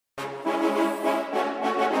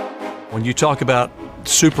When you talk about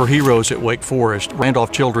superheroes at Wake Forest,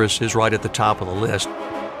 Randolph Childress is right at the top of the list.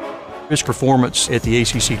 His performance at the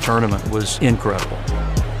ACC tournament was incredible.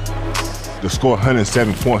 To score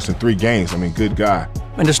 107 points in 3 games, I mean, good guy.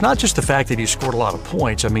 And it's not just the fact that he scored a lot of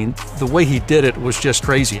points. I mean, the way he did it was just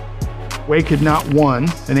crazy. Wake had not won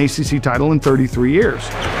an ACC title in 33 years.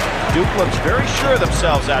 Duke looks very sure of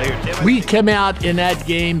themselves out here, Tim. We came out in that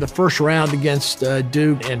game, the first round against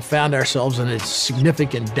Duke, and found ourselves in a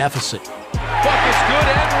significant deficit. Bucket's good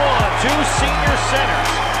and one. 2 senior centers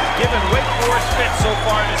giving Wake Forest fits so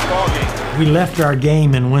far in this ballgame. We left our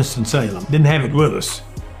game in Winston-Salem. Didn't have it with us.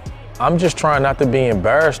 I'm just trying not to be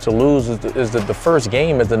embarrassed to lose the first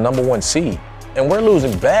game as the #1 seed. And we're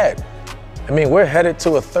losing bad. I mean, we're headed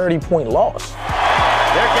to a 30-point loss.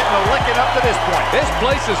 They're getting a licking up to this point. This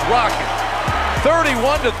place is rocking.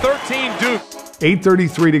 31-13 Duke.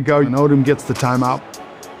 8:33 to go, and Odom gets the timeout.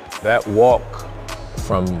 That walk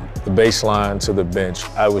from the baseline to the bench,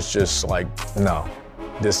 I was just like, no,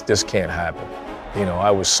 this can't happen. You know,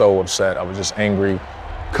 I was so upset. I was just angry.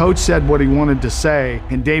 Coach said what he wanted to say,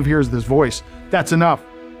 and Dave hears this voice. That's enough.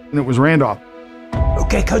 And it was Randolph.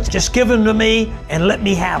 Okay, Coach, just give them to me and let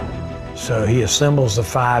me have them. So he assembles the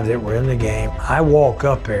 5 that were in the game. I walk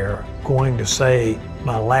up there going to say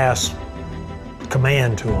my last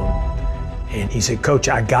command to him. And he said, Coach,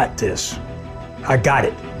 I got this. I got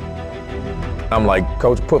it. I'm like,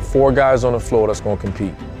 Coach, put 4 guys on the floor that's going to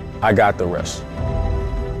compete. I got the rest.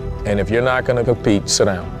 And if you're not going to compete, sit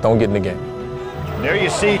down. Don't get in the game. And there you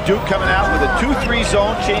see Duke coming out with a 2-3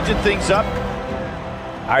 zone, changing things up.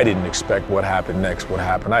 I didn't expect what happened next would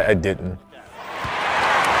happen. I didn't.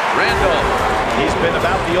 Randolph. He's been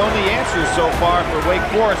about the only answer so far for Wake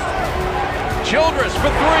Forest. Childress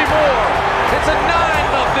for 3 more. It's a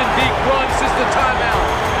 9-0 deep run since the timeout.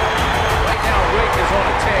 Right now, Wake is on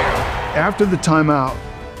a tear. After the timeout,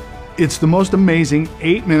 it's the most amazing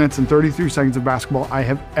 8 minutes and 33 seconds of basketball I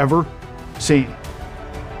have ever seen.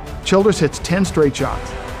 Childress hits 10 straight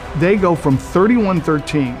shots. They go from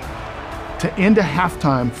 31-13 to into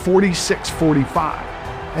halftime 46-45.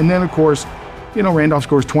 And then, of course, you know, Randolph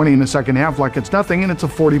scores 20 in the second half like it's nothing, and it's a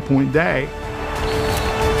 40-point day.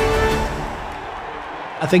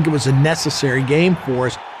 I think it was a necessary game for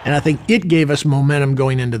us, and I think it gave us momentum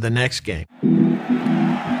going into the next game.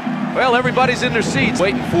 Well, everybody's in their seats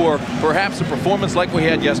waiting for perhaps a performance like we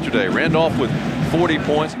had yesterday. Randolph with 40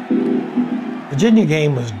 points. Virginia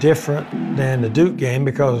game was different than the Duke game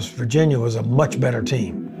because Virginia was a much better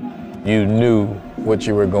team. You knew what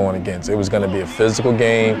you were going against. It was going to be a physical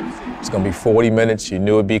game. It's going to be 40 minutes. You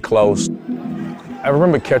knew it'd be close. I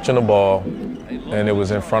remember catching the ball, and it was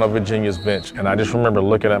in front of Virginia's bench. And I just remember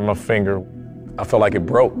looking at my finger. I felt like it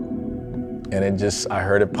broke. And I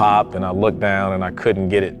heard it pop, and I looked down, and I couldn't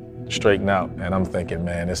get it straightened out. And I'm thinking,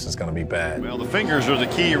 man, this is going to be bad. Well, the fingers are the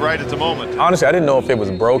key right at the moment. Honestly, I didn't know if it was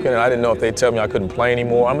broken, and I didn't know if they'd tell me I couldn't play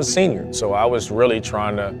anymore. I'm a senior, so I was really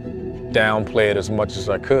trying to downplay it as much as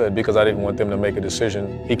I could because I didn't want them to make a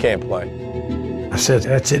decision. He can't play. I said,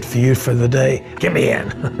 that's it for you for the day. Get me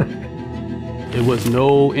in. It was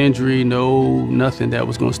no injury, nothing that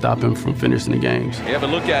was going to stop him from finishing the games. You have a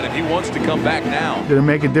look at it. He wants to come back now. Did it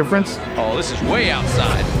make a difference? Oh, this is way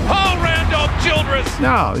outside. Oh, Randolph Childress!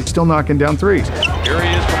 No, he's still knocking down threes. Here he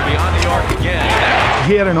is from beyond the arc again.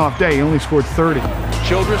 He had an off day. He only scored 30.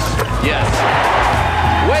 Childress, yes.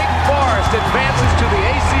 Wake Forest advances to the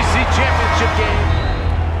ACC championship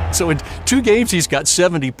game. So in 2 games, he's got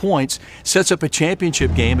 70 points, sets up a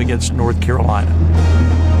championship game against North Carolina.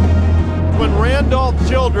 When Randolph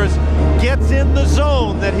Childress gets in the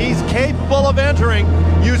zone that he's capable of entering,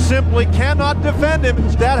 you simply cannot defend him.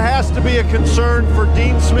 That has to be a concern for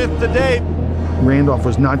Dean Smith today. Randolph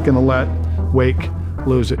was not going to let Wake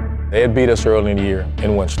lose it. They had beat us early in the year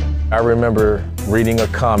in Winston. I remember reading a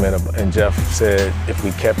comment, and Jeff said if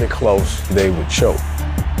we kept it close, they would choke.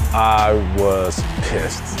 I was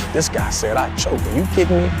pissed. This guy said I choked. Are you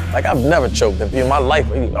kidding me? Like, I've never choked in my life.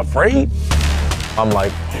 Are you afraid? I'm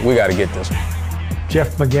like, we got to get this.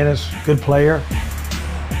 Jeff McGinnis, good player,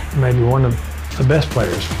 maybe one of the best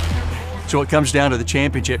players. So it comes down to the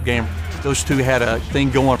championship game. Those two had a thing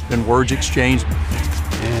going and words exchanged.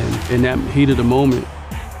 And in that heat of the moment,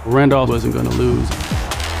 Randolph wasn't going to lose.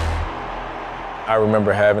 I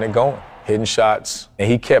remember having it going, hitting shots,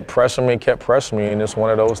 and he kept pressing me, and it's one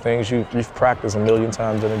of those things you've practiced a million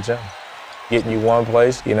times in the gym. Getting you one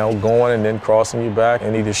place, you know, going and then crossing you back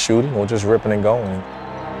and either shooting or just ripping and going.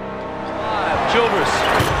 Childress,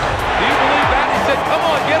 do you believe that? He said, come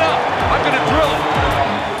on, get up. I'm going to drill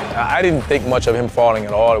it. I didn't think much of him falling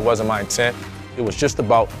at all. It wasn't my intent. It was just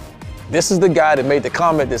about, this is the guy that made the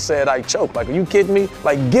comment that said I choked. Like, are you kidding me?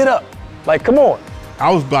 Like, get up. Like, come on.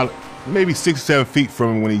 I was about maybe 6 or 7 feet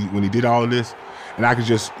from him when he did all of this, and I could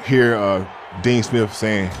just hear Dean Smith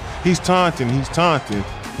saying, "He's taunting, he's taunting."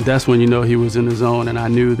 That's when you know he was in the zone, and I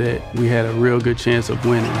knew that we had a real good chance of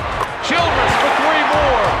winning. Childress for 3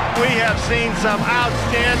 more. We have seen some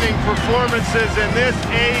outstanding performances in this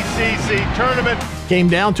ACC tournament. Came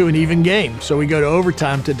down to an even game, so we go to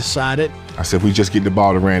overtime to decide it. I said, if we just get the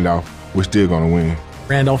ball to Randolph, we're still going to win.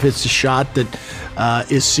 Randolph hits a shot that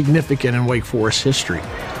is significant in Wake Forest history. 10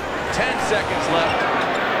 seconds left.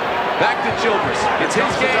 Back to Childress. It's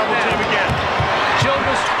his game double now. team again.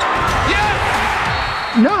 Childress.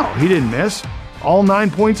 Yes! No, he didn't miss. All 9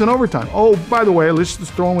 points in overtime. Oh, by the way, let's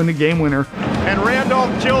just throw in the game winner. And Randolph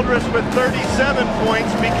Childress with 37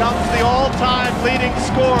 points becomes the all-time leading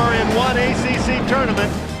scorer in one ACC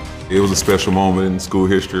tournament. It was a special moment in school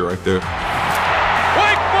history right there.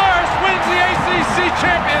 Wake Forest wins the ACC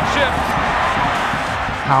championship.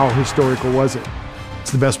 How historical was it?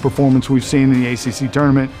 It's the best performance we've seen in the ACC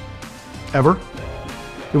tournament ever.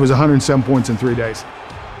 It was 107 points in 3 days.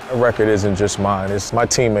 That record isn't just mine. It's my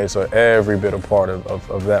teammates are every bit a part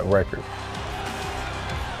of that record.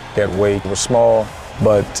 At Wake, we're small,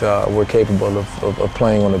 but we're capable of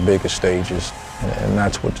playing on the biggest stages, and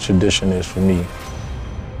that's what the tradition is for me.